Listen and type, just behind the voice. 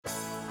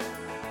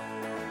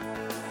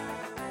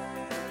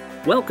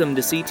Welcome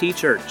to CT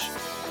Church.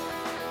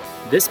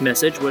 This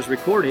message was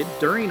recorded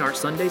during our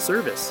Sunday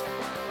service.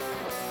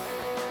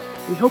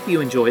 We hope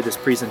you enjoy this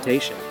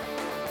presentation.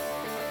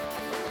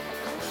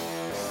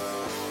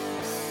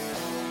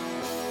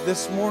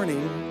 This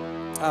morning,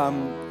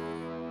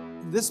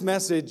 this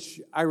message,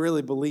 I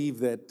really believe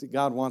that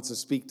God wants to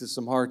speak to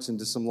some hearts and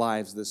to some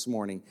lives this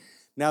morning.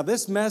 Now,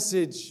 this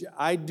message,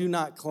 I do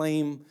not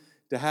claim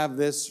to have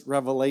this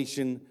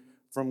revelation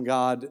from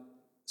God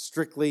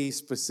strictly,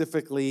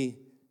 specifically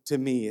to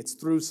me. It's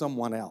through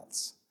someone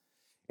else.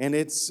 And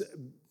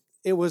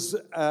it was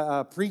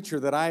a preacher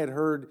that I had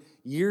heard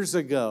years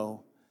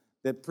ago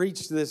that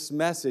preached this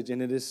message,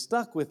 and it has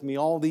stuck with me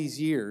all these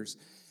years.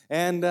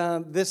 And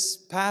this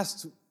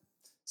past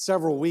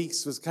several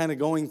weeks was kind of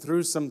going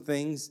through some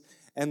things,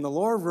 and the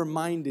Lord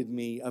reminded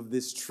me of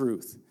this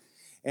truth.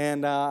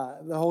 And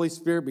the Holy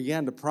Spirit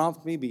began to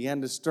prompt me,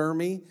 began to stir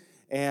me,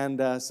 and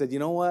said, you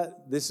know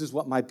what? This is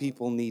what my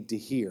people need to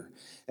hear.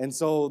 And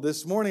so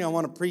this morning I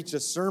want to preach a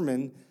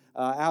sermon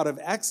out of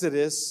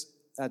Exodus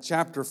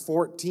chapter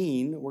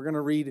 14. We're going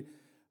to read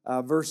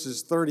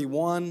verses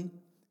 31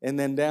 and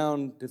then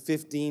down to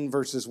 15,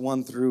 verses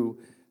 1 through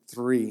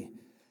 3.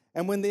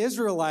 And when the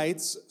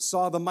Israelites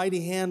saw the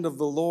mighty hand of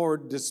the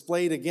Lord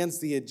displayed against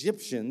the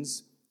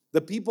Egyptians,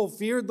 the people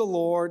feared the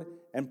Lord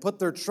and put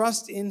their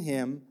trust in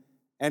him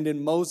and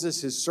in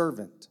Moses his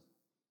servant.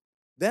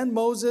 Then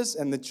Moses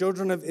and the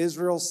children of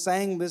Israel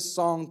sang this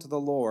song to the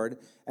Lord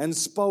and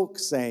spoke,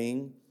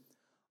 saying,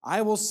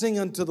 I will sing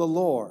unto the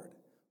Lord,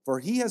 for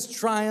he has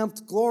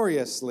triumphed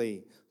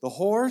gloriously. The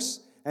horse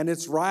and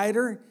its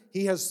rider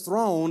he has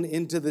thrown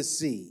into the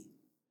sea.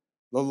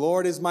 The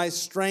Lord is my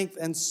strength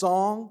and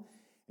song,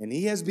 and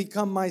he has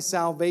become my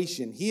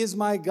salvation. He is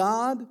my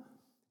God,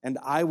 and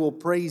I will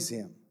praise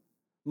him.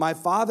 My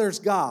father's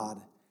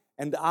God,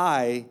 and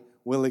I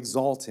will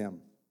exalt him.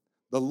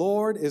 The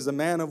Lord is a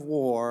man of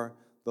war.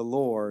 The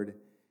Lord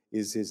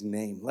is his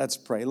name. Let's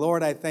pray.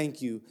 Lord, I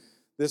thank you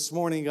this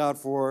morning, God,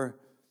 for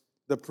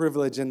the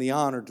privilege and the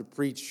honor to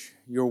preach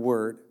your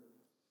word.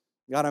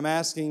 God, I'm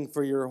asking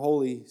for your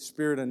Holy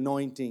Spirit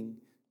anointing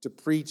to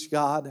preach,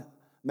 God.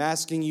 I'm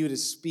asking you to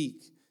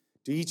speak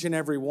to each and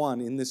every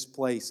one in this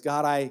place.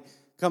 God, I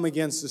come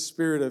against the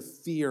spirit of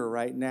fear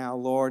right now,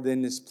 Lord,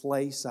 in this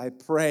place. I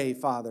pray,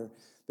 Father,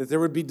 that there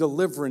would be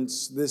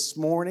deliverance this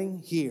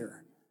morning here.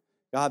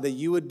 God, that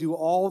you would do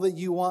all that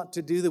you want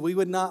to do, that we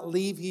would not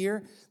leave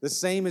here the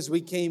same as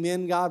we came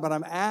in, God, but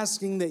I'm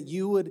asking that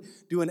you would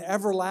do an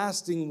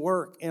everlasting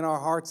work in our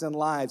hearts and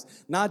lives,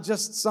 not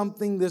just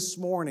something this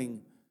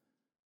morning,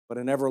 but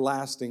an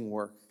everlasting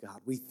work,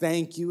 God. We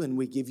thank you and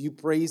we give you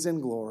praise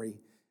and glory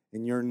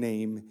in your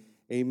name.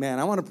 Amen.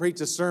 I want to preach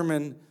a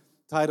sermon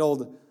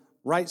titled,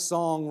 Right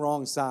Song,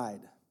 Wrong Side.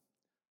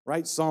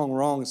 Right song,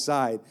 wrong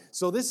side.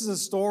 So this is a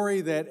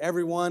story that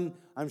everyone,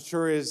 I'm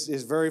sure, is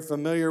very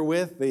familiar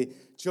with. The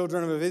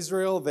children of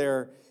Israel,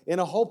 they're in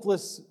a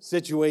hopeless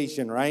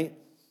situation, right?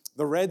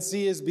 The Red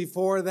Sea is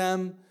before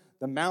them.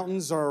 The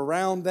mountains are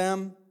around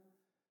them.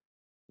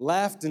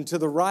 Left and to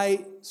the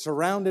right,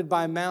 surrounded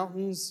by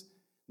mountains.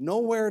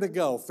 Nowhere to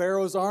go.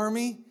 Pharaoh's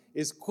army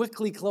is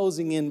quickly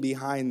closing in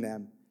behind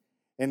them.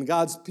 And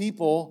God's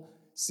people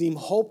seem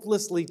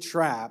hopelessly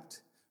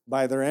trapped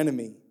by their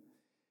enemy.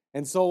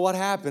 And so what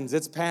happens?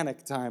 It's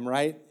panic time,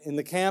 right? In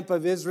the camp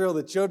of Israel,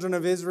 the children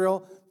of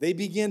Israel, they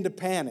begin to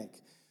panic.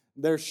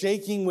 They're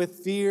shaking with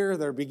fear.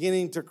 They're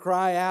beginning to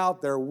cry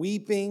out. They're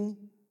weeping.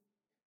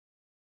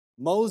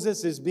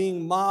 Moses is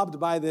being mobbed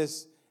by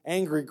this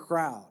angry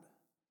crowd.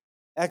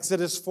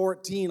 Exodus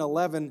 14,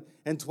 11,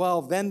 and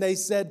 12. Then they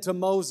said to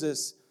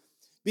Moses,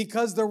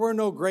 because there were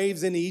no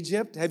graves in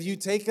Egypt, have you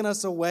taken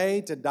us away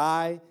to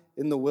die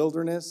in the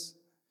wilderness?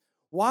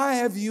 Why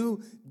have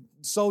you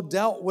so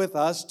dealt with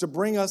us to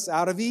bring us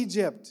out of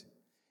Egypt?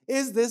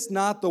 Is this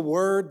not the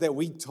word that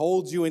we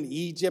told you in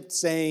Egypt,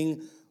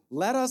 saying,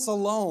 let us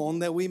alone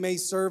that we may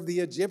serve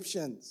the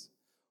Egyptians?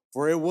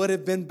 For it would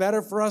have been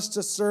better for us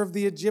to serve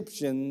the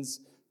Egyptians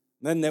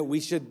than that we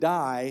should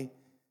die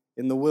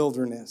in the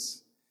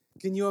wilderness.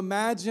 Can you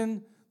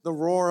imagine the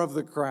roar of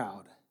the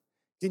crowd?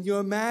 Can you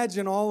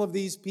imagine all of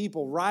these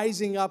people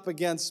rising up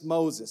against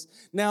Moses?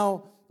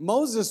 Now,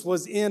 Moses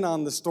was in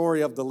on the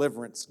story of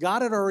deliverance.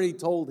 God had already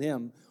told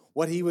him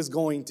what he was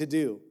going to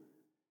do.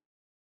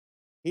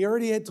 He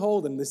already had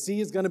told him, the sea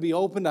is going to be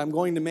opened, I'm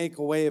going to make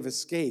a way of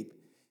escape.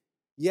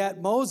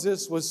 Yet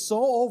Moses was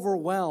so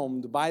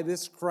overwhelmed by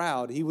this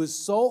crowd, he was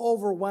so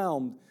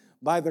overwhelmed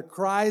by the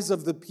cries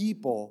of the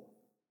people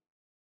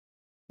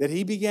that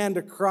he began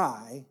to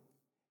cry,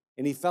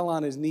 and he fell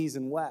on his knees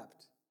and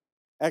wept.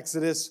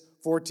 Exodus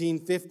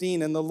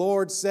 14:15, and the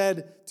Lord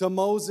said to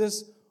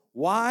Moses,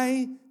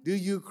 why do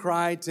you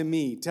cry to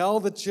me?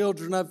 Tell the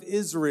children of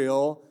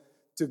Israel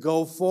to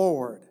go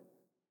forward.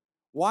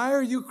 Why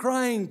are you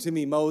crying to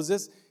me,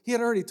 Moses? He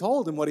had already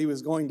told him what he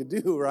was going to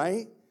do,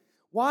 right?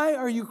 Why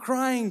are you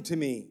crying to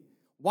me?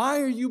 Why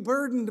are you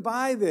burdened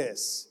by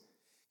this?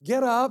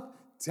 Get up,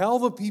 tell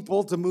the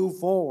people to move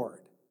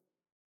forward.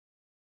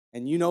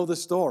 And you know the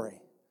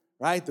story,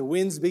 right? The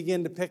winds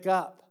begin to pick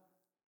up.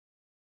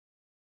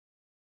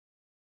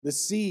 The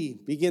sea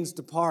begins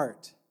to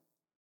part.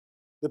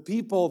 The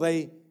people,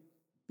 they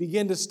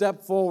begin to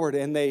step forward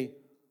and they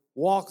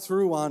walk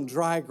through on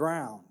dry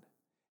ground.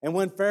 And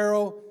when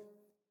Pharaoh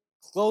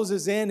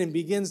closes in and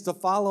begins to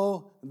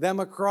follow them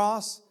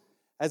across,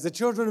 as the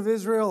children of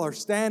Israel are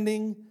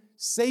standing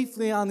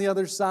safely on the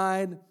other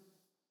side,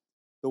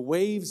 the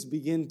waves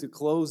begin to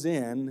close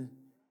in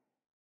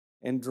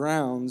and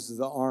drowns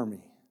the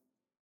army.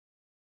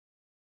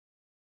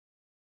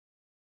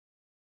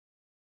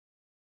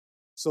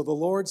 So the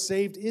Lord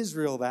saved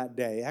Israel that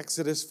day.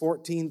 Exodus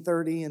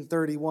 14:30 and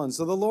 31.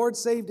 So the Lord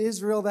saved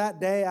Israel that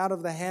day out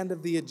of the hand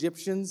of the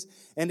Egyptians,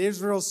 and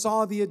Israel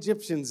saw the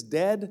Egyptians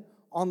dead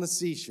on the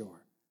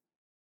seashore.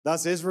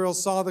 Thus Israel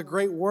saw the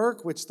great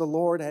work which the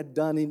Lord had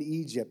done in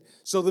Egypt.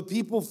 So the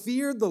people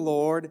feared the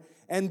Lord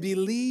and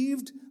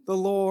believed the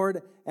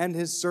Lord and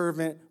his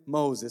servant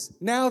Moses.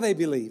 Now they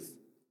believe.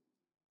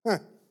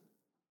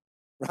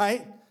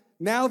 Right?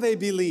 Now they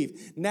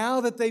believe.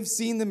 Now that they've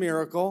seen the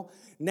miracle,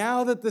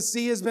 now that the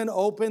sea has been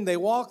opened, they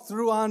walk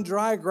through on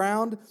dry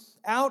ground,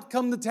 out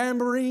come the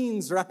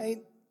tambourines,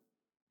 right?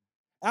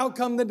 Out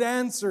come the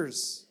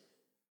dancers.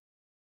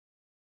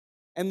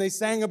 And they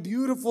sang a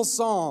beautiful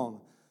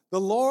song.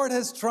 The Lord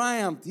has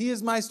triumphed. He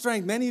is my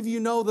strength. Many of you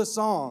know the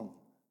song,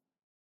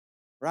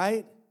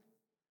 right?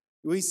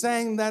 We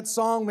sang that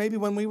song maybe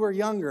when we were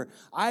younger.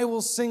 I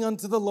will sing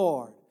unto the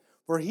Lord,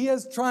 for he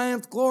has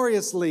triumphed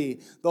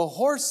gloriously. The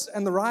horse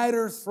and the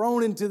rider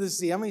thrown into the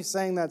sea. How many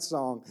sang that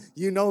song?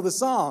 You know the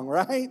song,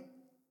 right?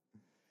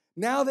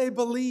 Now they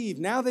believe.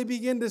 Now they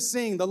begin to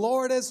sing. The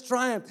Lord has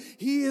triumphed.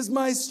 He is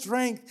my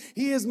strength.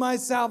 He is my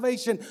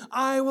salvation.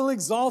 I will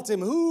exalt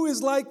him. Who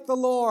is like the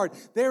Lord?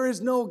 There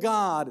is no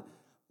God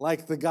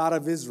like the God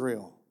of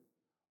Israel.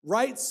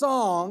 Right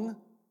song,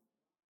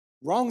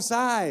 wrong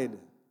side.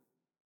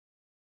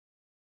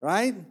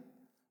 Right?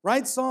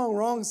 Right song,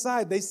 wrong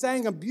side. They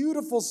sang a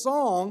beautiful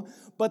song,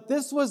 but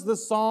this was the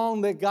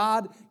song that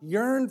God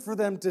yearned for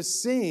them to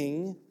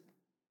sing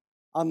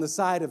on the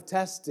side of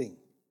testing.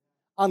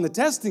 On the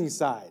testing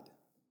side.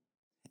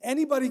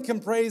 Anybody can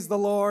praise the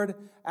Lord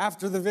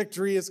after the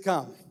victory has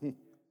come.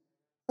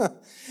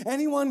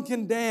 Anyone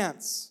can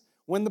dance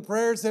when the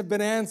prayers have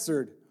been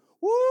answered.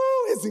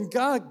 Woo, isn't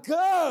God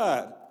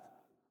good?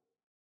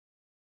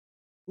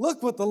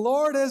 Look what the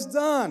Lord has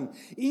done.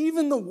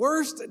 Even the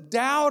worst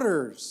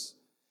doubters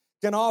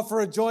can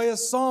offer a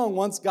joyous song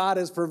once God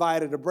has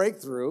provided a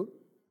breakthrough.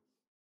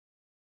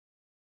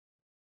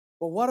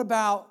 But what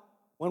about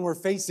when we're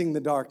facing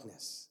the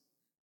darkness?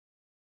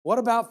 What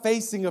about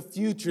facing a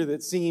future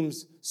that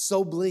seems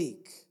so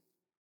bleak?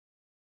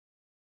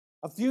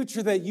 A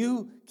future that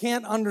you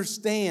can't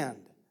understand.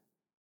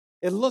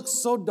 It looks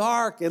so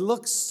dark. It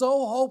looks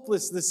so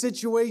hopeless, the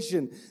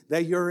situation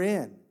that you're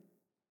in.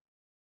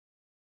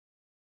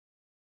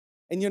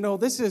 And you know,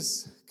 this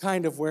is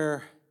kind of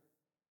where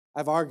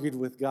I've argued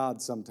with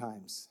God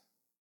sometimes.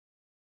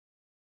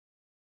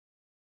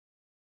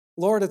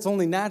 Lord, it's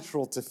only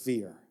natural to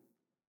fear.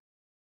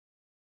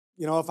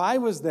 You know, if I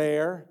was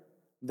there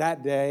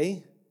that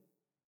day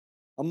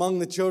among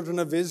the children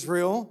of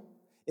Israel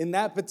in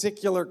that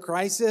particular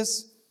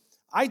crisis,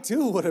 I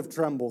too would have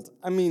trembled.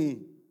 I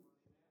mean,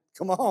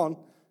 come on.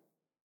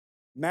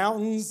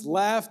 Mountains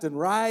left and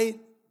right,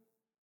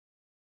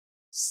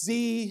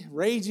 sea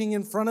raging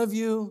in front of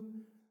you,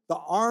 the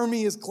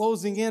army is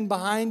closing in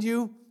behind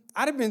you.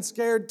 I'd have been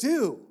scared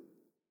too.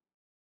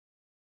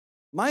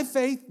 My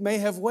faith may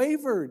have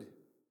wavered.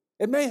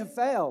 It may have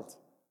failed.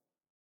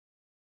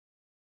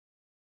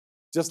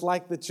 Just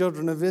like the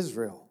children of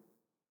Israel.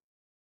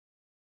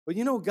 But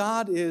you know,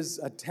 God is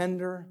a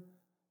tender,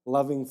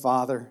 loving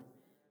Father.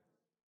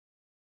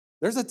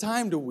 There's a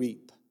time to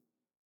weep.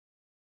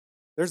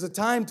 There's a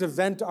time to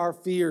vent our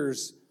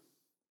fears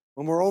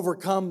when we're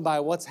overcome by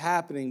what's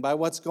happening, by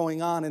what's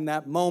going on in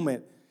that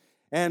moment.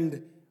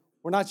 And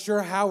we're not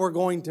sure how we're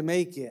going to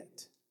make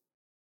it.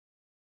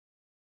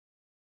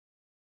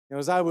 You know,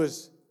 as I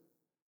was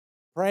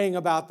praying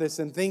about this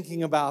and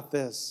thinking about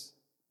this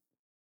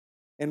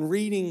and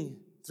reading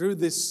through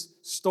this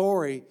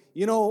story,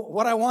 you know,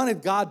 what I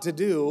wanted God to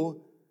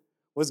do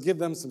was give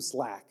them some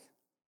slack.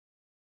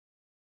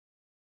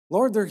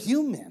 Lord, they're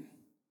human.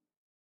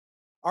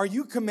 Are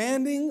you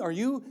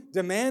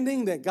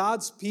demanding that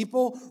God's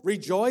people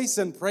rejoice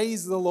and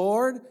praise the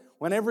Lord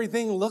when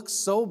everything looks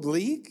so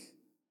bleak?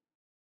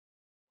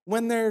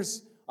 When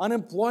there's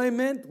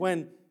unemployment,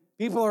 when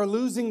people are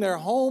losing their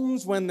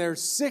homes, when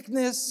there's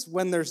sickness,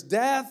 when there's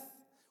death,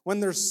 when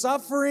there's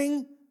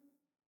suffering.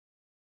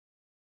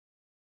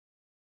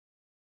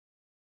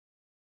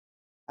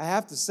 I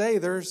have to say,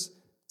 there's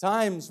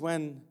times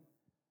when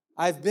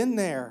I've been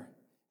there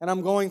and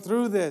I'm going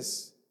through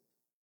this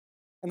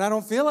and I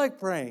don't feel like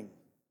praying.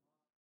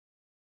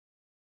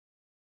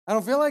 I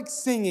don't feel like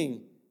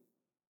singing.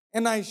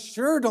 And I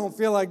sure don't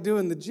feel like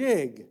doing the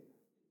jig.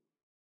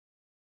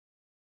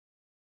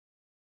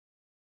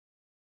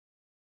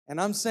 And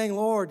I'm saying,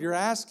 Lord, you're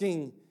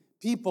asking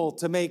people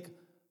to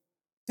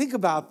think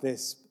about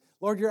this.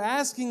 Lord, you're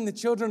asking the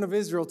children of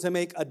Israel to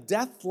make a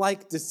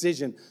death-like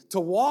decision, to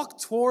walk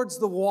towards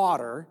the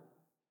water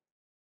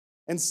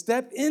and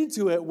step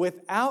into it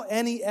without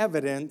any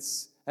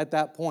evidence at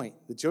that point.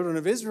 The children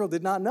of Israel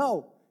did not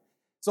know.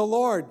 So,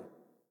 Lord,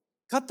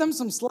 cut them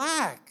some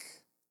slack,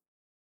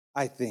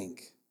 I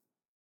think.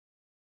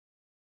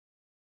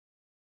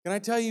 Can I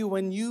tell you,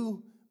 when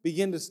you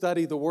begin to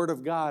study the Word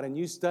of God and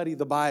you study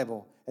the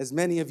Bible, as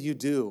many of you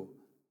do,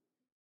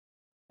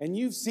 and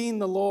you've seen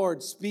the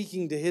Lord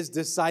speaking to his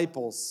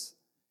disciples,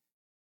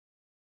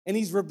 and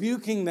he's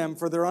rebuking them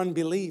for their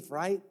unbelief,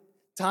 right?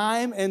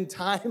 Time and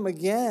time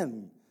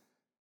again.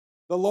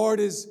 The Lord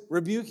is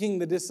rebuking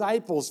the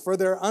disciples for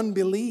their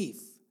unbelief.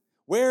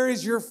 Where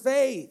is your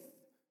faith?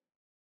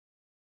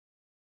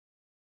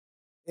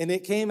 And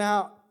it came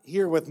out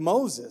here with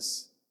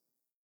Moses.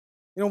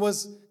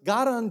 Was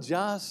God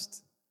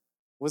unjust?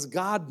 Was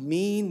God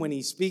mean when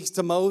he speaks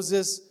to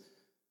Moses,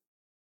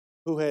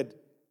 who had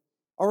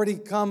already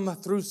come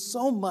through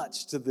so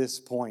much to this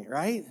point,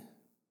 right?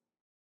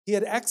 He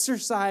had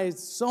exercised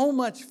so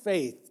much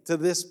faith to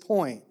this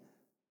point.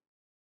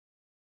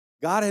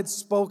 God had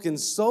spoken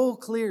so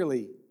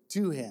clearly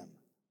to him.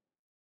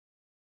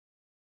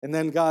 And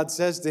then God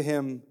says to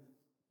him,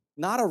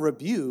 not a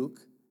rebuke,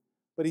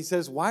 but he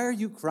says, why are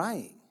you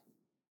crying?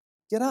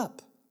 Get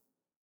up.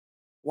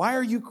 Why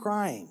are you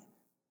crying?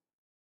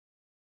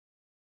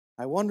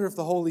 I wonder if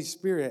the Holy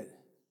Spirit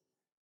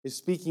is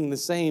speaking the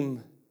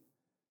same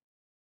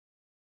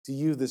to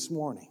you this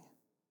morning.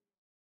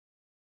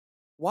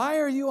 Why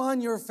are you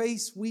on your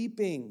face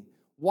weeping?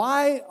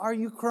 Why are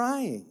you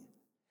crying?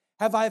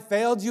 Have I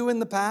failed you in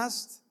the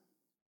past?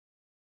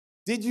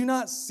 Did you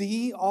not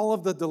see all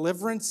of the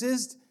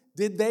deliverances?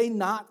 Did they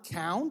not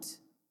count?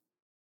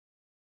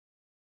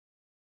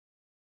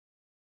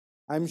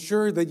 I'm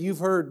sure that you've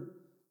heard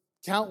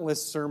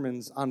countless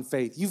sermons on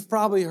faith. You've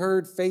probably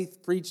heard faith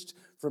preached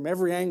from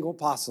every angle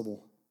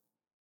possible.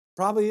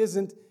 Probably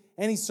isn't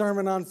any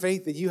sermon on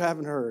faith that you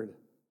haven't heard.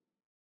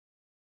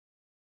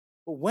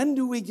 But when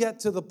do we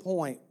get to the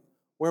point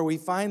where we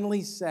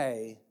finally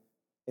say,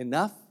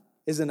 enough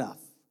is enough?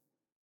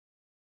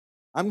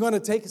 I'm going to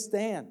take a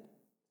stand.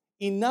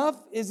 Enough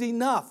is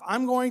enough.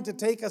 I'm going to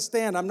take a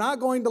stand. I'm not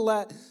going to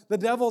let the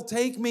devil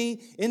take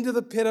me into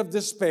the pit of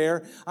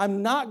despair.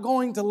 I'm not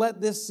going to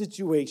let this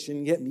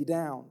situation get me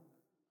down.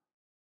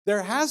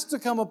 There has to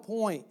come a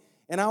point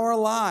in our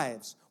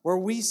lives where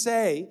we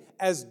say,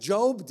 as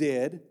Job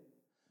did,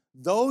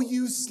 though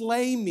you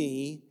slay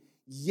me,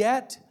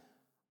 yet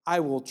I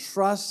will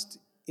trust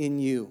in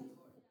you.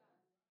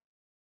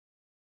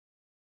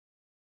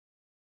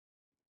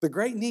 The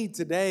great need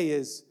today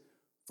is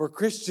for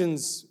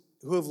Christians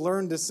who have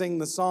learned to sing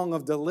the song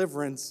of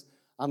deliverance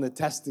on the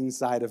testing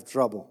side of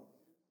trouble.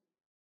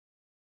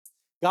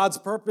 God's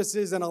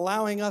purposes in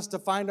allowing us to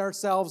find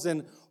ourselves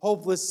in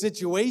hopeless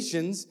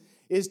situations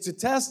is to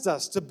test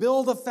us, to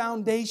build a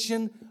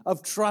foundation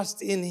of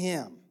trust in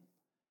him.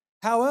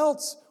 How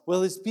else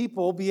will his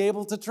people be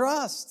able to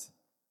trust?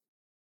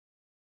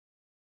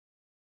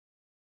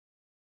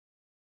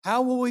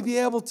 How will we be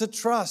able to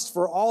trust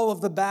for all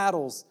of the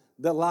battles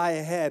that lie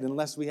ahead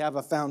unless we have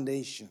a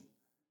foundation?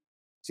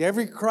 See,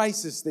 every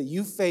crisis that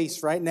you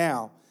face right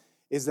now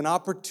is an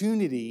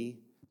opportunity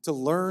to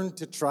learn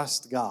to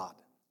trust God,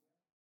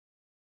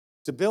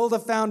 to build a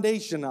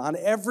foundation on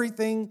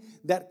everything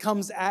that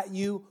comes at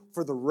you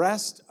for the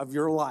rest of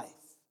your life.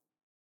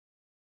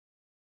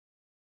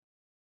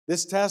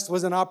 This test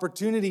was an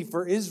opportunity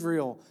for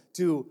Israel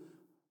to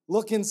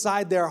look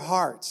inside their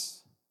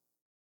hearts,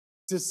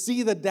 to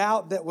see the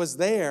doubt that was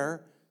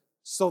there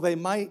so they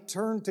might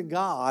turn to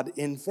God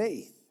in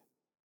faith.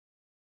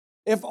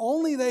 If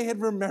only they had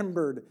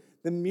remembered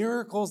the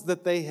miracles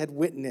that they had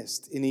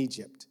witnessed in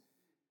Egypt,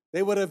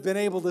 they would have been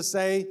able to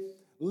say,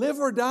 live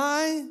or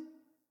die,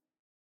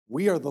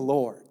 we are the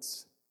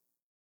Lord's.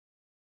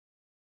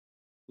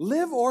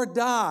 Live or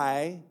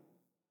die,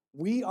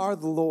 we are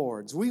the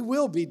Lord's. We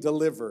will be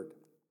delivered.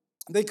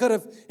 They could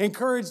have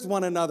encouraged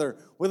one another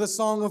with a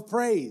song of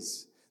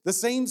praise, the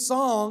same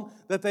song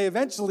that they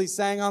eventually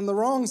sang on the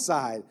wrong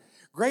side.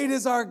 Great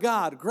is our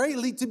God,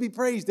 greatly to be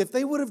praised. If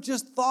they would have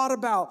just thought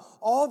about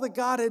all that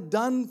God had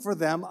done for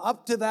them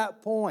up to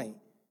that point,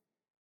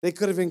 they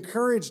could have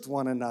encouraged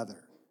one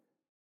another.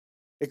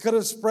 It could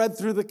have spread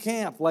through the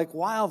camp like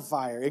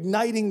wildfire,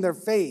 igniting their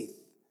faith.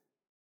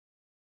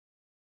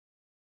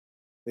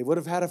 They would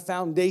have had a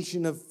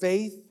foundation of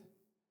faith,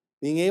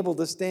 being able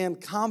to stand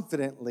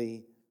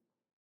confidently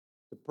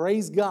to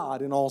praise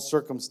God in all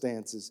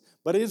circumstances.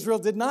 But Israel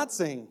did not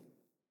sing.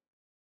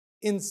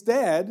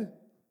 Instead,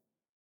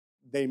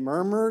 they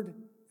murmured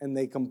and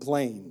they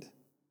complained.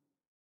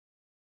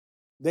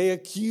 They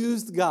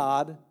accused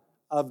God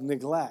of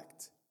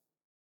neglect.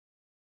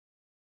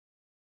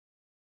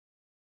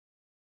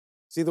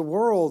 See, the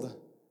world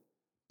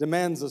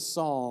demands a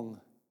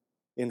song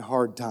in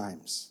hard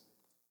times.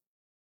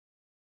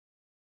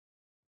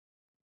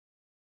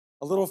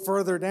 A little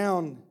further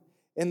down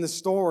in the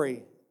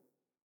story,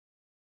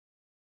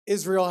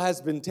 Israel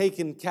has been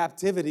taken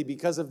captivity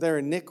because of their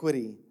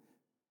iniquity.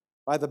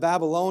 by the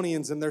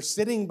Babylonians, and they're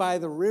sitting by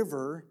the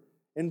river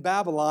in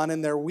Babylon,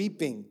 and they're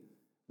weeping.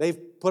 They've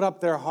put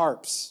up their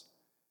harps.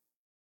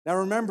 Now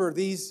remember,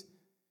 these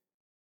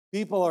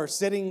people are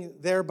sitting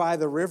there by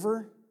the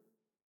river,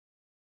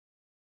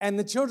 and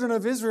the children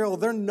of Israel,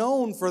 they're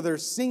known for their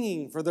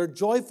singing, for their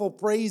joyful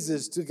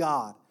praises to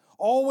God,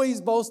 always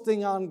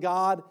boasting on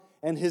God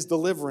and His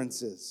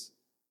deliverances,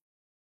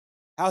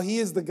 how He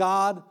is the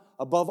God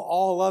above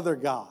all other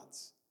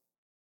gods.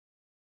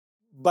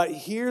 But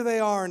here they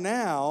are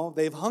now,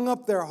 they've hung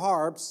up their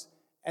harps,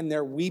 and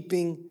they're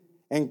weeping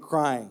and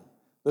crying.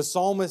 The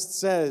psalmist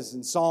says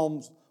in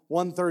Psalms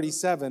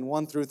 137,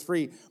 1 through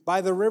 3,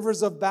 by the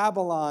rivers of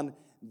Babylon,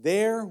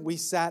 there we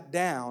sat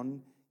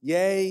down,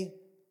 yea,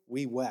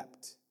 we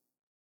wept.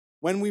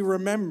 When we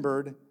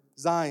remembered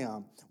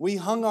Zion, we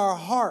hung our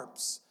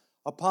harps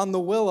upon the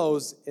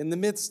willows in the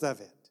midst of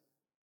it.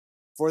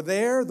 For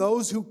there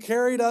those who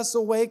carried us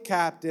away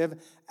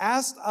captive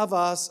asked of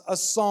us a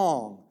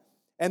song,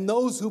 and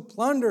those who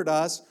plundered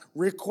us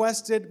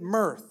requested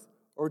mirth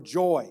or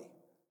joy,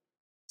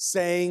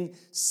 saying,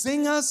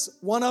 sing us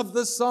one of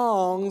the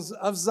songs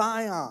of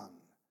Zion.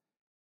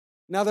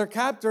 Now their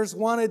captors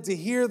wanted to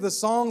hear the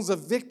songs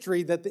of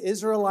victory that the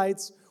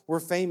Israelites were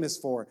famous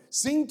for.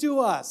 Sing to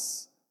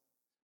us.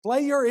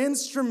 Play your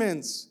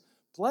instruments.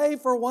 Play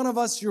for one of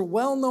us your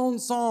well-known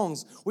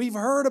songs. We've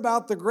heard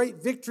about the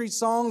great victory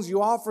songs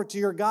you offer to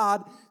your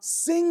God.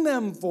 Sing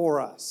them for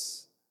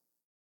us.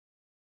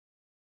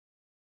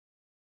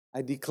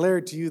 I declare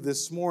to you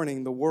this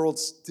morning, the world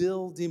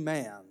still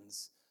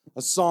demands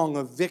a song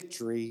of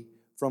victory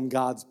from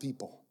God's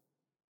people.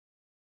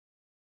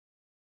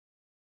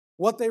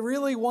 What they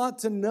really want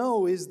to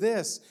know is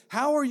this: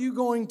 how are you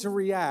going to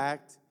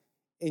react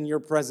in your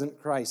present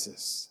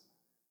crisis?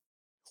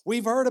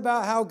 We've heard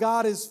about how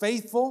God is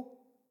faithful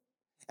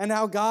and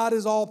how God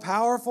is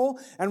all-powerful,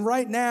 and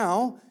right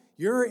now,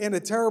 you're in a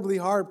terribly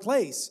hard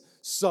place.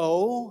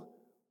 So,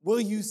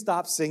 will you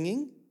stop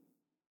singing?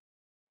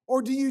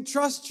 Or do you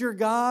trust your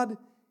God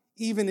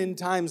even in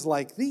times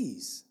like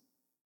these?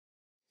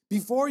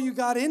 Before you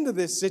got into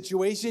this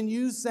situation,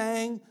 you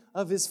sang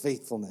of His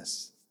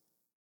faithfulness.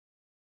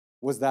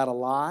 Was that a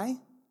lie?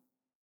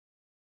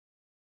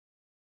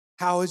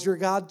 How has your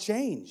God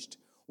changed?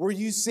 Were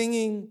you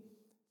singing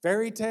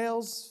fairy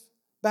tales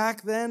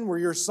back then? Were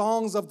your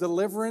songs of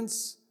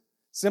deliverance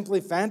simply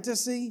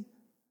fantasy?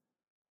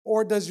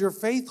 Or does your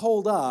faith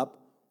hold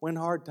up when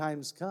hard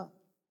times come?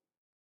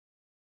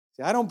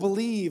 See, I don't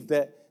believe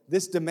that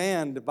this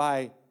demand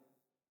by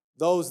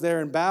those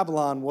there in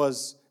Babylon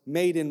was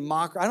made in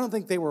mockery. I don't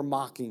think they were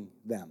mocking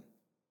them.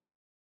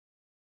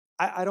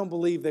 I don't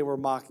believe they were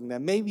mocking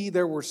them. Maybe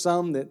there were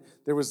some that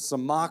there was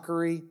some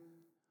mockery,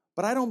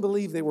 but I don't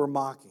believe they were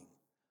mocking.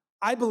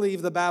 I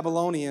believe the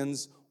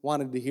Babylonians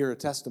wanted to hear a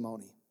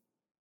testimony.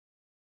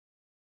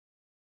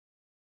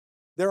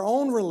 Their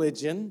own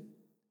religion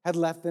had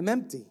left them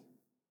empty,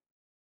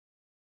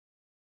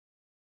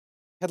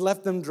 had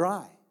left them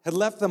dry, had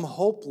left them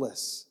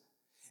hopeless.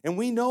 And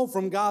we know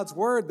from God's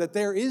word that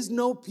there is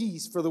no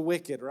peace for the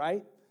wicked,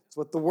 right? That's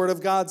what the word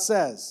of God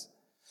says.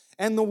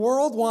 And the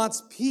world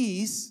wants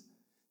peace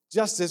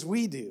just as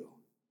we do.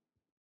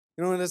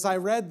 You know, and as I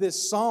read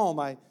this psalm,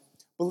 I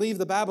believe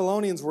the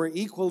Babylonians were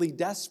equally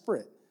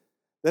desperate,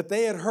 that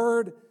they had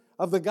heard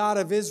of the God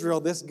of Israel,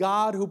 this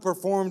God who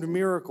performed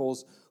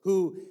miracles,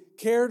 who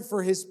cared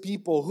for His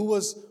people, who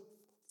was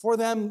for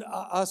them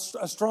a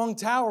strong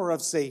tower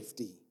of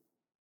safety.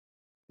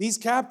 These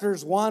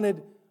captors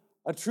wanted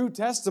a true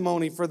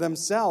testimony for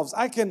themselves.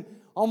 I can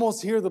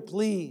almost hear the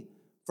plea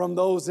from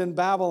those in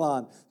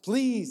Babylon.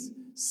 Please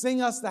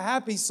sing us the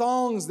happy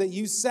songs that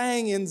you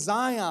sang in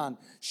Zion.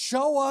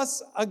 Show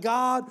us a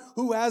God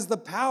who has the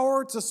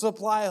power to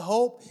supply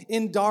hope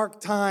in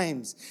dark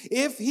times.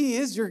 If He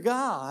is your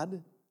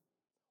God,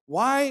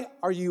 why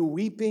are you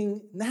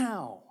weeping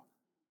now?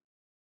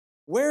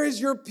 Where is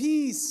your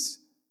peace,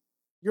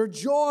 your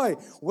joy?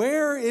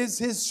 Where is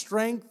His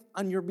strength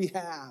on your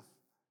behalf?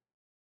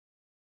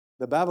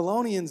 The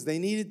Babylonians, they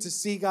needed to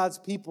see God's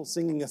people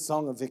singing a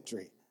song of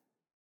victory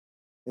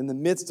in the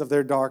midst of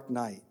their dark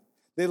night.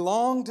 They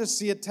longed to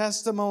see a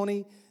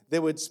testimony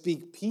that would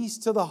speak peace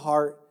to the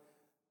heart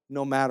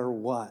no matter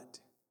what.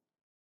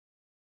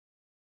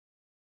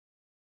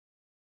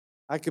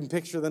 I can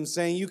picture them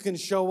saying, you can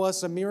show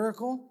us a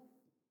miracle?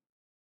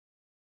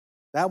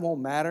 That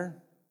won't matter.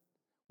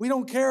 We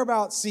don't care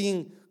about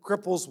seeing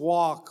cripples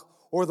walk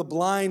or the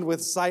blind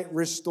with sight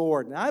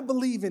restored. Now, I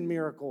believe in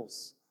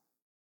miracles.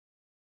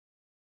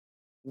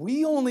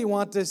 We only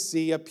want to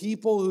see a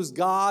people whose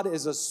God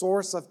is a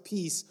source of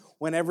peace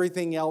when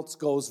everything else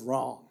goes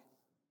wrong.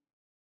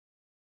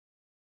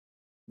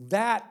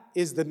 That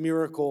is the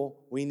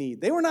miracle we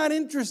need. They were not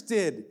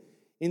interested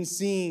in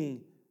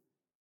seeing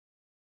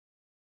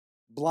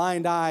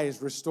blind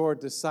eyes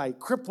restored to sight,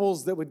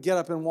 cripples that would get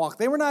up and walk.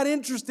 They were not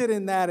interested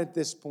in that at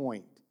this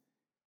point.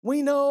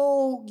 We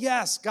know,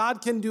 yes,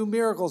 God can do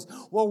miracles.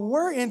 What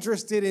we're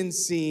interested in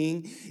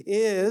seeing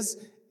is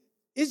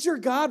your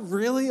God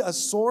really a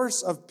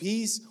source of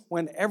peace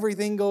when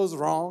everything goes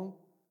wrong?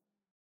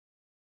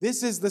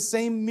 This is the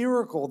same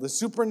miracle, the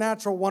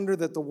supernatural wonder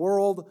that the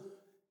world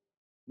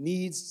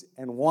needs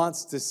and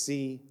wants to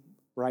see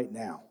right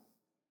now.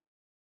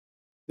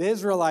 The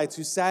Israelites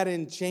who sat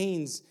in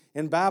chains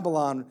in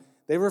Babylon,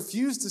 they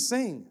refused to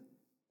sing.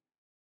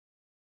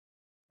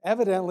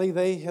 Evidently,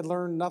 they had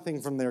learned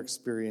nothing from their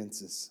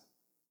experiences.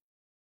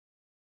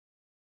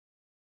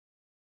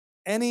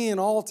 Any and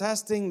all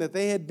testing that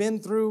they had been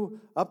through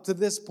up to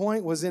this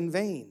point was in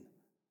vain.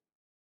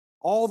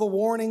 All the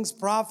warnings,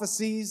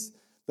 prophecies,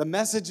 the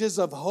messages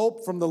of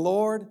hope from the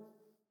Lord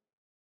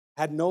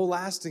had no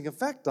lasting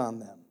effect on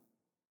them.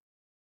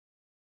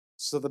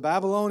 So the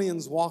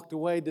Babylonians walked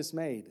away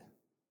dismayed.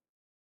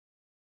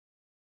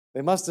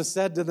 They must have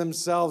said to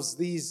themselves,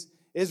 these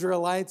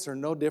Israelites are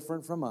no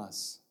different from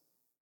us.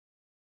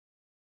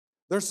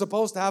 They're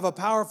supposed to have a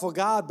powerful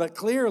God, but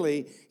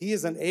clearly He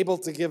isn't able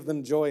to give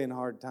them joy in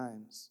hard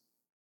times.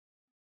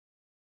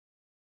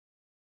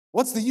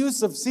 What's the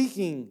use of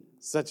seeking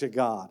such a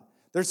God?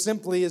 There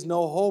simply is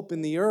no hope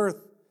in the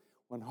earth.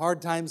 When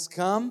hard times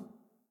come,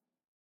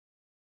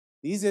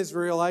 these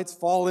Israelites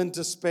fall into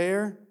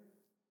despair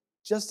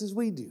just as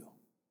we do.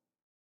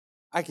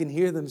 I can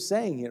hear them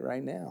saying it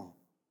right now.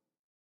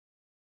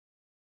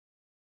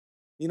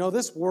 You know,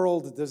 this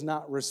world does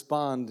not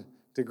respond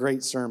to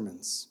great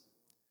sermons.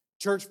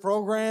 Church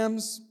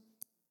programs,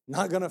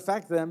 not going to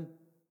affect them.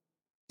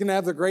 You can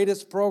have the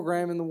greatest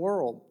program in the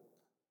world.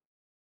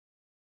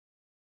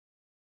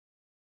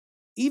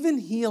 Even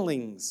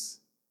healings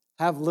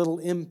have little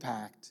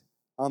impact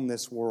on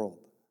this world.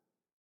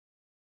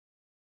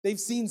 They've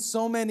seen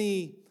so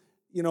many,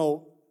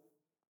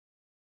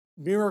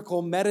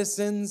 miracle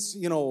medicines,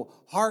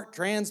 heart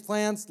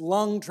transplants,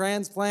 lung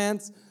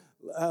transplants,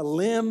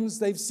 limbs.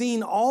 They've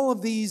seen all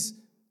of these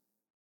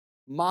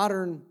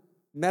modern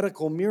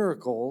medical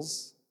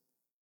miracles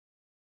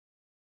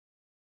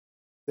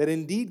that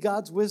indeed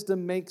God's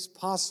wisdom makes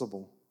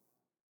possible.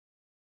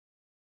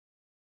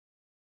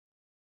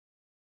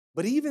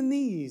 But even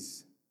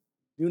these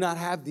do not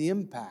have the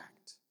impact.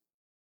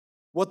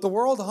 What the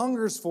world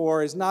hungers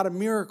for is not a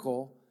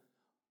miracle,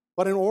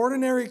 but an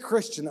ordinary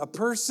Christian, a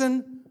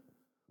person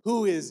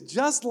who is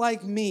just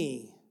like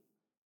me,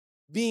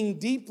 being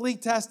deeply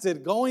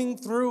tested, going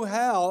through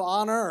hell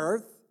on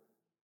earth,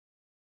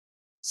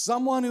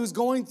 someone who's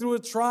going through a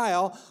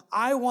trial.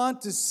 I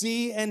want to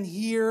see and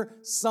hear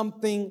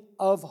something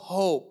of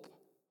hope.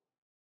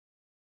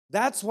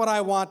 That's what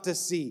I want to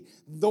see.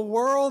 The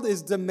world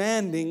is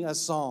demanding a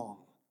song.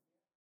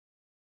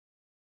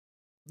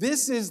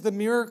 This is the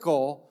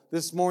miracle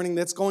this morning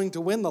that's going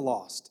to win the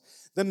lost.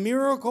 The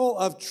miracle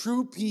of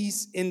true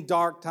peace in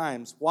dark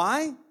times.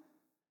 Why?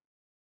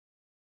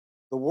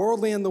 The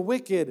worldly and the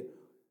wicked,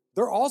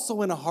 they're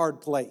also in a hard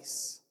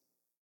place.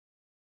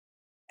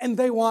 And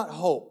they want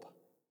hope.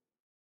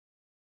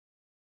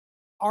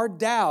 Our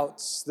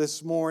doubts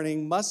this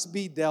morning must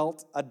be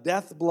dealt a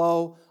death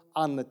blow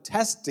on the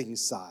testing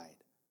side,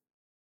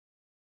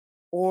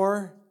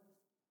 or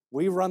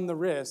we run the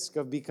risk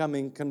of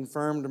becoming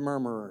confirmed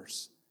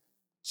murmurers,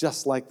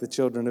 just like the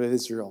children of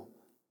Israel.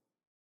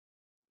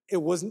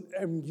 It wasn't,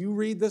 and you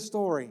read the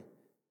story.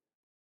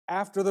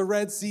 After the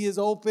Red Sea is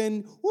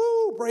open,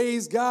 woo,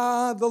 praise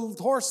God, the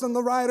horse and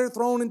the rider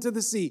thrown into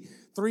the sea.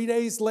 3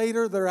 days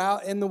later, they're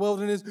out in the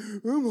wilderness.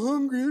 I'm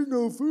hungry, there's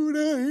no food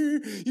out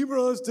here. You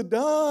brought us to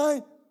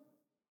die.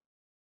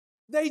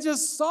 They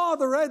just saw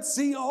the Red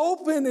Sea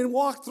open and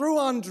walked through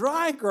on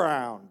dry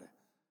ground.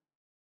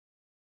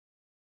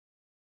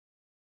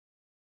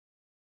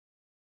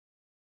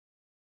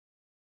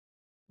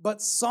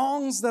 But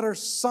songs that are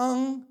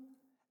sung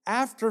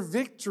after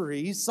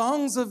victory,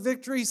 songs of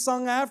victory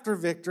sung after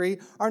victory,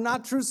 are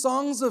not true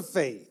songs of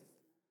faith.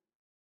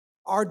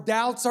 Our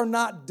doubts are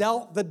not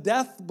dealt the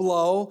death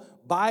blow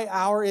by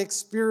our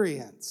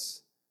experience.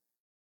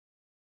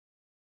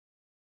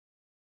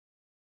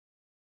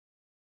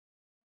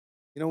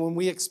 When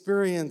we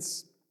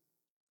experience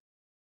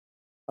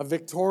a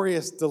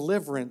victorious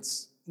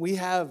deliverance, we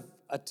have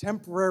a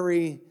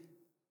temporary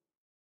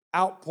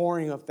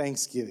outpouring of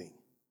thanksgiving.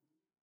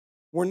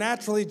 We're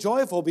naturally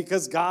joyful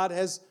because God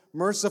has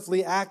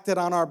mercifully acted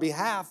on our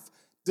behalf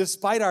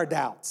despite our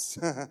doubts.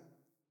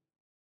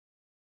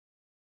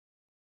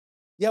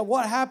 Yet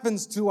what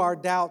happens to our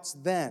doubts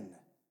then?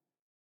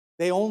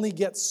 They only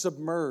get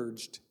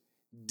submerged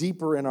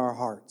deeper in our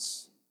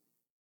hearts.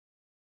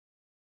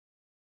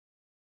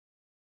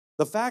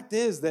 The fact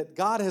is that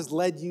God has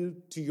led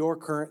you to your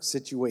current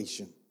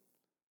situation.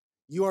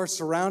 You are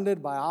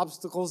surrounded by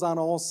obstacles on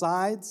all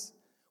sides,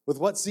 with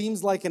what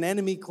seems like an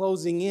enemy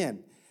closing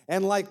in.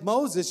 And like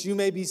Moses, you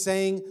may be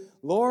saying,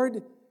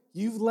 Lord,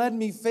 you've led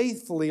me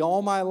faithfully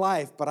all my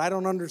life, but I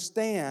don't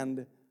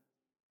understand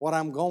what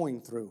I'm going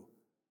through.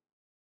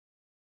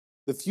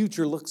 The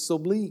future looks so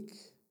bleak.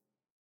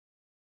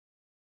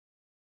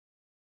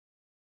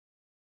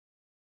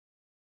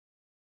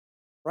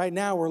 Right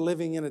now, we're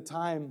living in a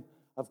time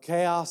of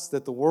chaos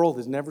that the world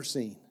has never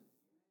seen.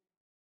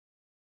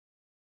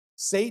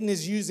 Satan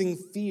is using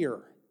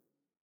fear.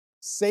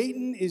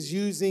 Satan is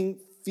using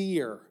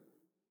fear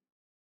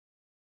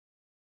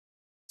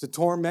to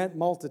torment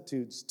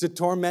multitudes, to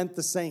torment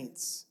the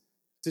saints,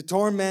 to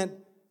torment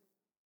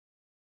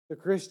the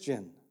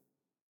Christian.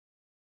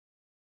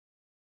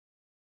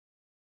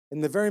 In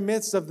the very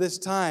midst of this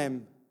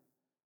time,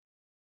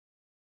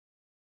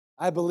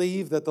 I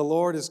believe that the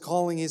Lord is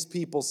calling His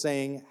people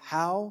saying,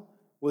 how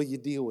will you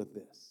deal with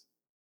this?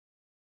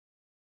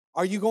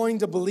 Are you going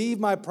to believe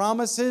my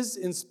promises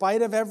in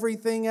spite of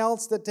everything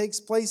else that takes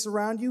place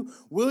around you?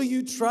 Will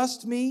you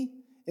trust me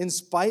in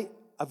spite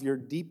of your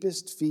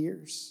deepest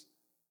fears?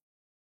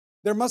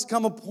 There must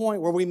come a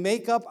point where we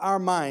make up our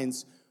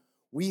minds.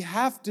 We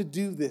have to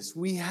do this.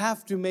 We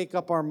have to make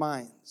up our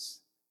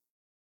minds.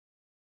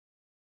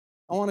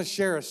 I want to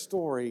share a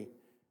story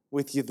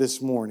with you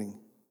this morning.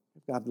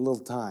 We've got a little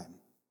time.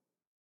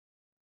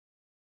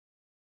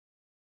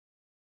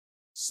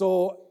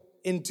 So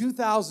in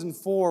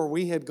 2004,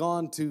 we had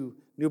gone to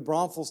New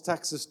Braunfels,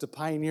 Texas to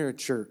pioneer a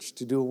church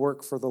to do a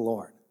work for the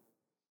Lord.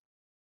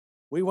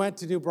 We went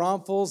to New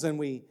Braunfels and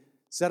we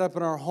set up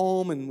in our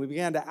home and we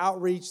began to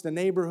outreach the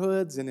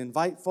neighborhoods and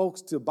invite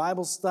folks to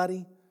Bible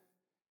study.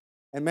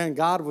 And man,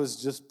 God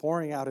was just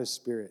pouring out His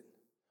Spirit.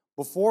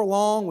 Before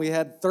long, we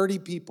had 30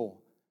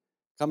 people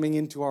coming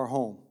into our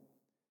home.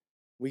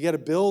 We get a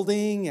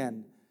building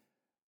and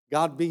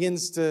God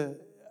begins to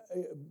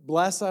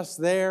bless us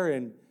there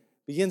and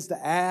begins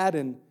to add,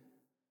 and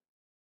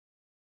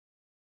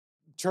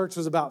church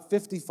was about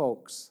 50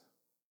 folks.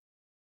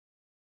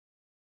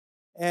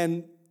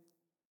 And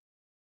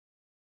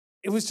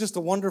it was just a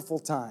wonderful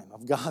time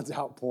of God's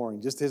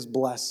outpouring, just His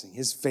blessing,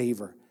 His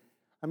favor.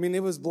 I mean,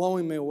 it was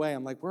blowing me away.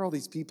 I'm like, where are all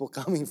these people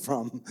coming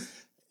from?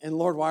 And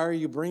Lord, why are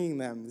you bringing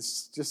them?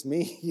 It's just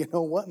me.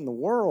 What in the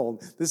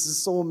world? This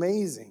is so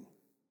amazing.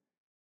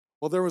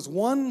 Well, there was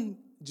one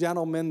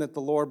gentleman that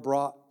the Lord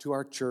brought to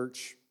our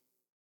church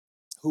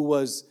who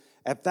was,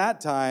 at that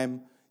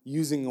time,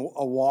 using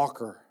a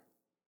walker.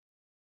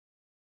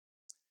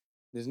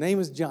 His name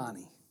is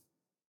Johnny.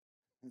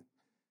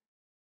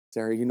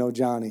 Terry, you know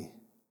Johnny.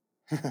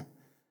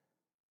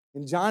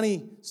 And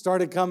Johnny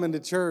started coming to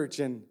church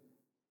and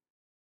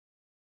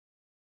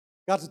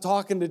got to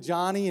talking to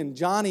Johnny, and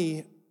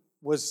Johnny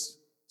was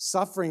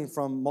suffering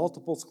from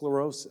multiple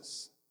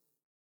sclerosis.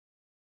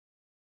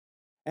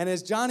 And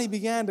as Johnny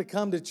began to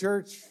come to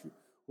church,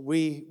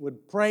 we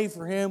would pray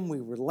for him.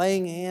 We were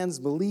laying hands,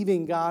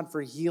 believing God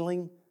for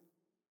healing.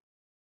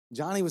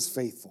 Johnny was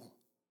faithful.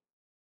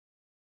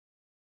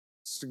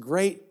 Just a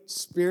great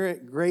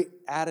spirit, great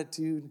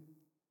attitude.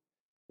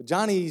 But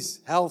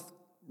Johnny's health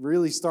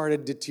really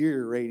started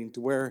deteriorating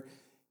to where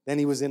then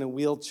he was in a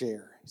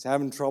wheelchair. He's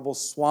having trouble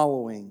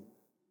swallowing.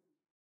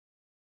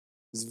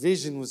 His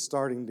vision was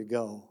starting to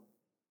go.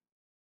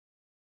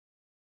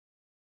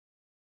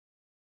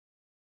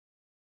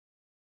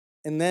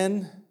 And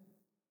then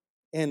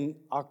in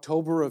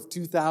October of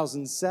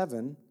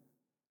 2007,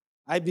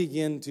 I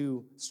began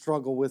to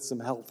struggle with some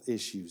health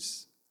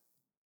issues.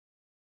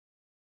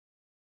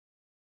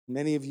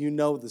 Many of you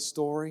know the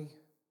story.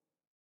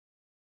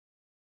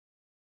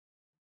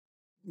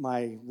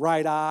 My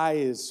right eye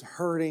is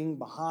hurting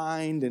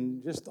behind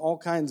and just all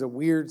kinds of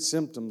weird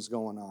symptoms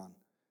going on.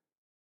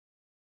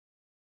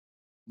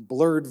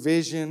 Blurred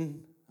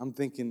vision. I'm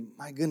thinking,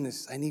 my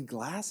goodness, I need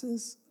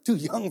glasses? Too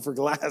young for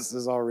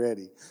glasses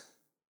already.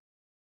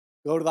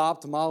 Go to the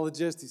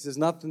ophthalmologist. He says,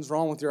 nothing's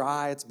wrong with your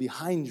eye. It's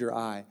behind your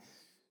eye.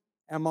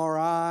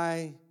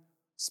 MRI,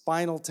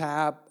 spinal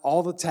tap,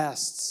 all the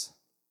tests.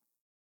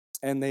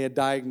 And they had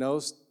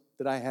diagnosed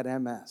that I had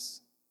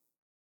MS,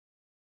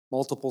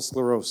 multiple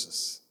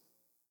sclerosis.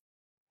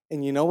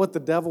 And you know what the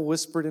devil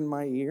whispered in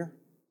my ear?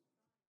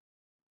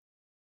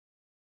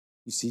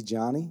 You see,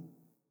 Johnny?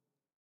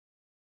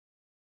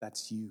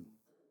 That's you.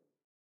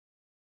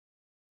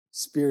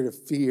 Spirit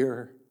of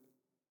fear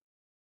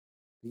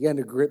began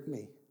to grip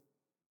me.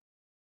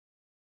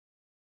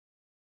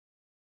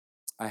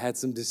 I had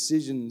some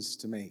decisions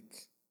to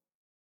make.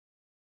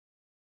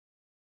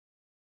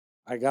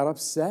 I got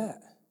upset.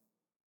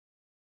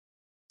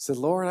 I said,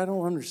 Lord, I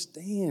don't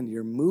understand.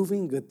 You're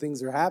moving, good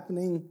things are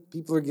happening,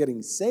 people are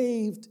getting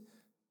saved.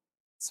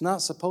 It's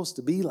not supposed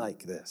to be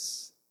like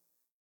this.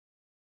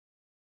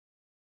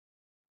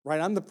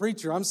 Right? I'm the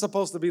preacher. I'm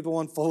supposed to be the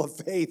one full of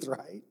faith,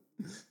 right?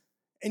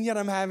 And yet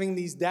I'm having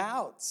these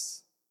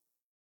doubts,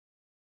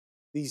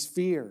 these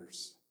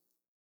fears.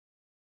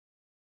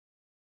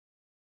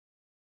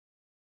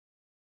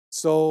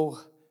 So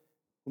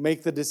we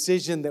make the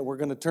decision that we're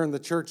going to turn the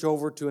church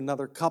over to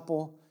another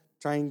couple,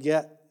 try and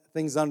get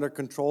things under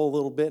control a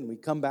little bit, and we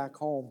come back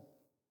home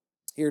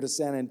here to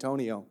San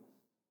Antonio.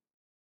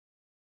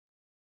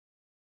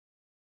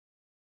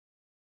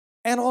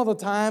 And all the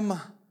time,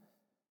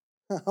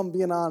 I'm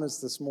being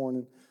honest this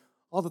morning,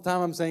 all the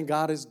time I'm saying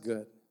God is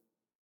good.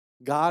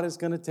 God is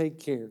going to take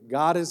care.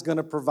 God is going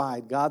to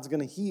provide. God's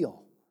going to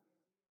heal.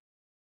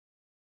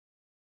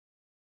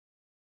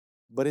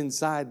 But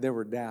inside there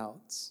were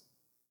doubts.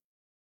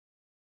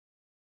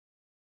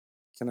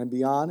 Can I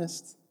be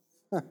honest?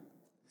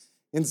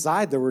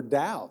 Inside there were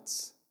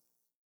doubts.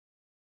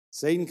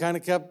 Satan kind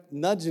of kept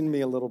nudging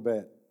me a little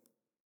bit.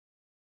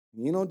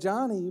 You know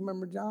Johnny, you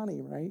remember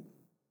Johnny, right?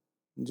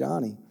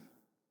 Johnny.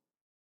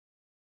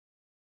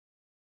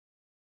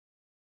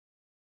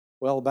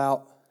 Well,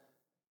 about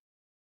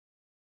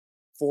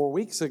 4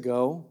 weeks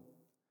ago,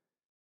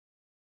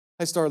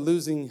 I started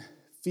losing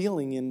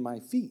feeling in my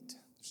feet.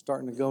 They're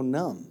starting to go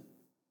numb.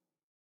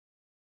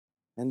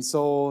 And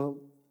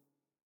so,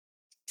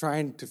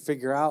 trying to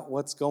figure out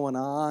what's going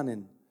on,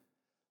 and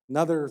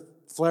another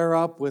flare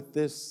up with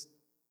this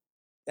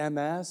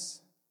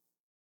MS.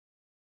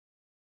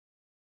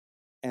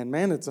 And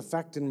man, it's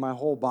affecting my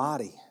whole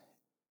body.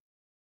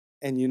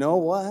 And you know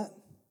what?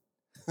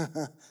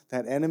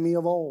 That enemy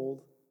of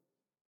old,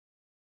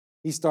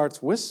 he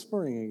starts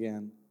whispering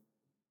again.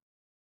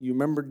 You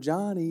remember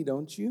Johnny,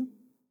 don't you?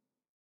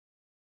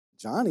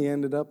 Johnny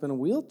ended up in a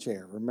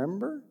wheelchair,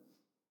 remember?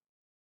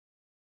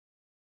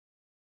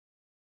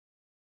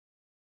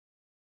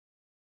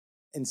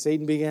 And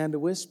Satan began to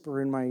whisper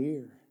in my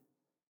ear.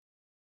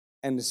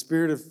 And the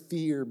spirit of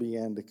fear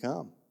began to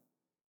come.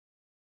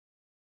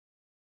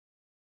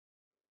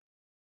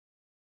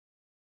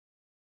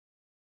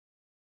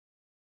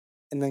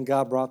 And then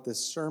God brought this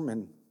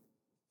sermon,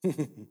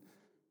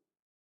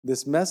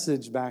 this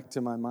message back to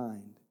my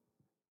mind.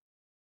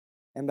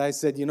 And I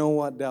said, you know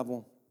what,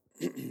 devil?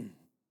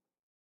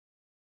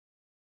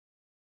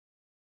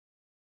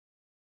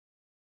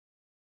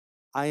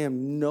 I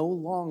am no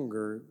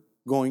longer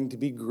going to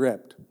be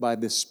gripped by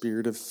the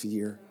spirit of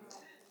fear.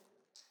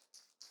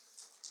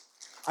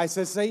 I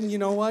said, Satan, you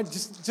know what?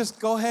 Just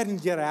go ahead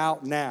and get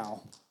out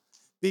now,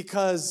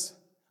 because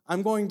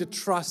I'm going to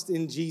trust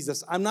in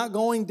Jesus. I'm not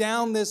going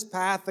down this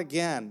path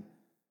again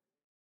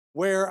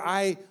where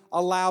I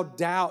allow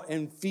doubt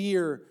and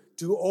fear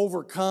to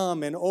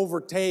overcome and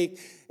overtake,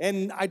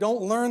 and I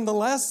don't learn the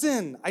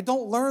lesson. I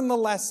don't learn the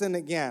lesson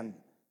again.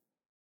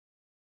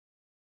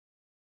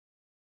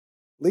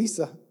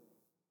 Lisa.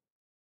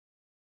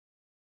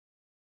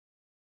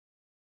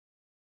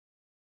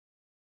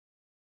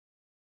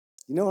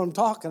 You know what I'm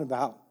talking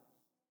about.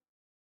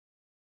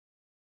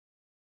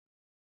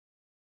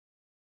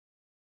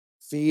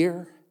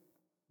 Fear,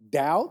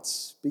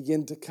 doubts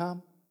begin to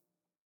come.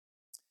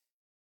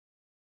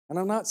 And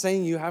I'm not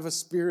saying you have a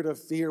spirit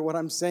of fear. What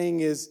I'm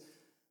saying is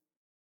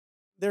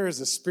there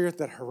is a spirit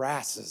that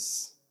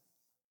harasses.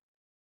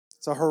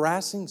 It's a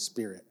harassing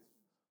spirit.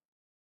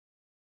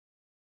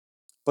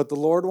 But the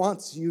Lord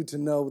wants you to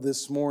know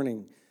this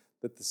morning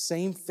that the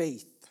same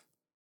faith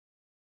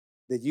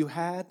that you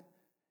had,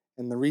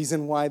 and the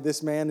reason why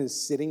this man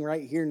is sitting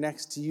right here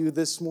next to you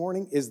this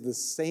morning, is the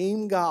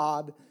same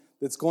God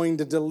that's going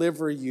to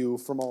deliver you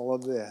from all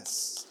of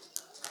this.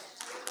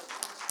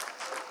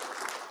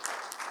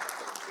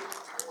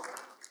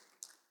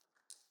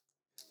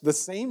 The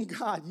same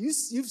God. You've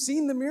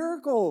seen the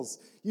miracles.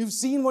 You've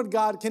seen what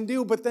God can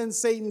do, but then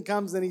Satan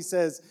comes and he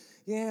says,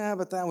 yeah,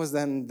 but that was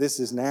then, this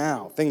is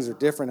now. Things are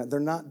different. They're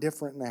not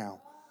different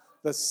now.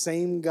 The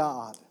same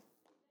God.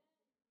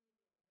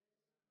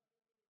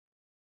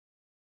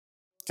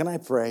 Can I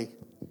pray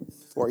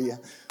for you?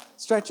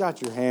 Stretch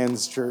out your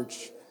hands,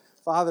 church.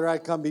 Father, I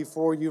come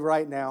before you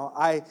right now.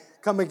 I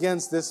come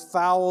against this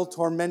foul,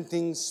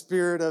 tormenting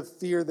spirit of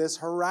fear, this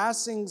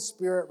harassing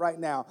spirit right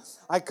now.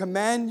 I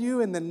command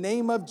you in the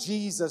name of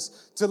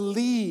Jesus to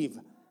leave.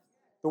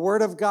 The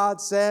Word of God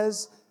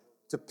says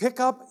to pick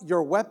up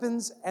your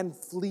weapons and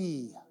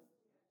flee.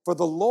 For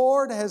the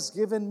Lord has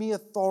given me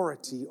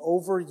authority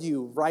over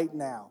you right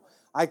now.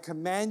 I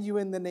command you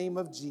in the name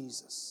of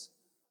Jesus.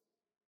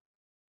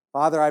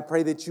 Father, I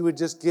pray that you would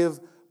just give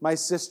my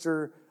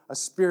sister a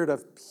spirit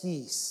of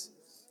peace,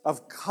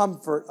 of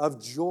comfort,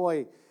 of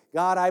joy.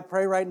 God, I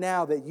pray right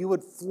now that you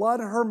would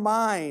flood her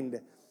mind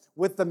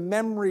with the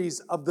memories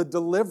of the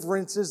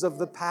deliverances of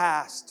the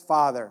past,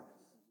 Father.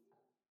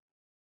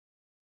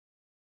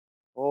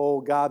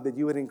 Oh, God, that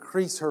you would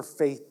increase her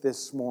faith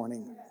this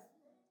morning.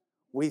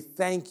 We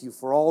thank you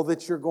for all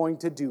that you're going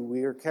to do.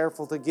 We are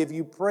careful to give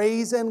you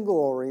praise and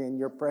glory in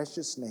your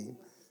precious name.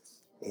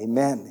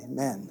 Amen.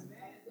 Amen.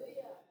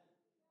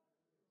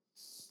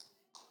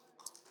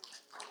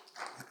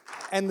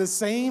 And the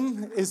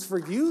same is for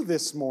you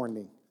this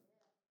morning.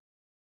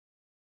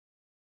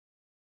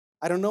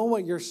 I don't know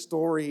what your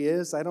story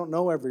is. I don't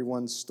know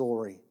everyone's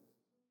story.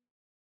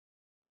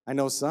 I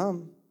know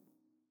some,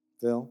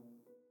 Phil.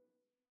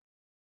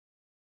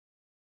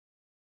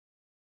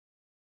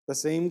 The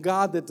same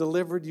God that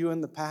delivered you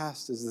in the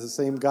past is the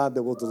same God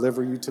that will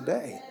deliver you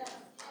today.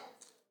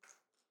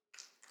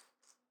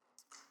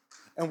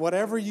 And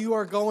whatever you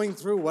are going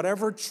through,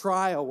 whatever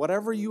trial,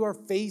 whatever you are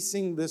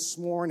facing this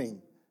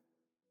morning,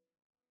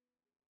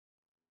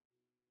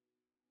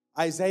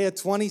 Isaiah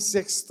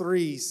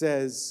 26:3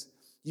 says,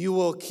 you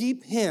will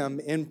keep him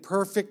in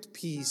perfect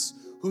peace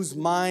whose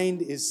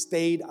mind is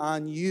stayed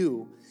on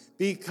you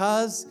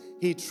because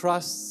he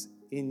trusts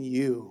in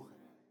you.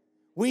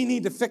 We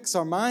need to fix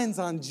our minds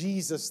on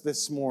Jesus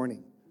this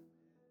morning.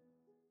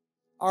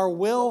 Our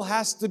will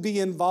has to be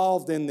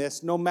involved in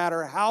this, no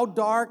matter how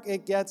dark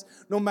it gets,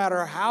 no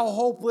matter how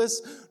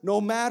hopeless,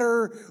 no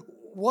matter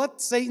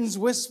what Satan's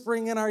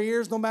whispering in our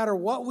ears, no matter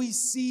what we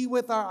see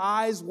with our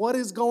eyes, what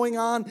is going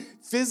on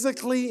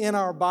physically in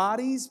our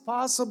bodies,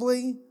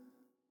 possibly,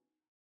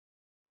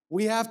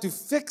 we have to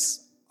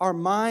fix our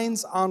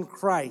minds on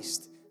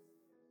Christ.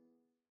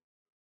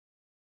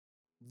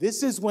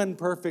 This is when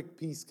perfect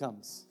peace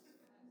comes.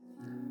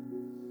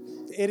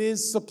 It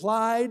is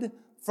supplied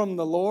from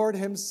the Lord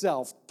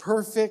Himself,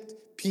 perfect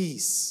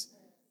peace.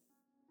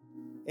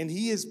 And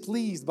He is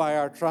pleased by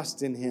our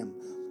trust in Him.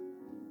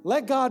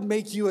 Let God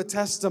make you a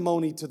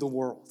testimony to the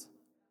world,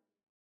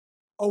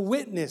 a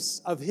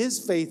witness of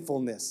His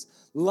faithfulness.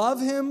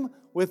 Love Him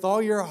with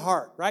all your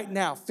heart. Right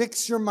now,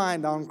 fix your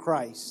mind on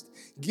Christ.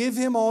 Give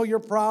Him all your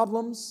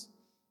problems,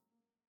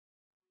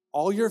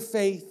 all your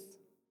faith,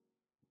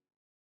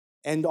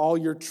 and all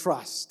your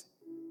trust.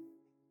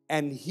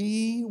 And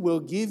He will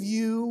give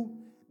you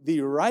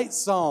the right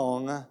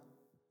song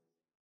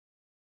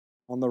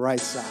on the right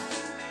side.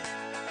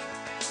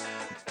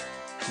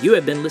 You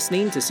have been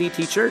listening to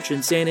CT Church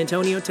in San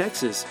Antonio,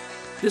 Texas.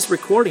 This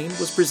recording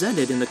was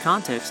presented in the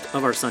context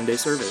of our Sunday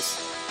service.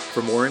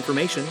 For more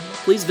information,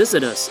 please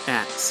visit us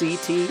at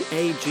ctagsa.com,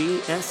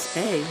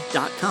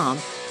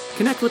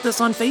 connect with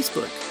us on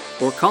Facebook,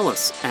 or call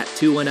us at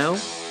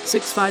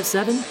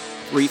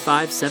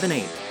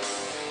 210-657-3578.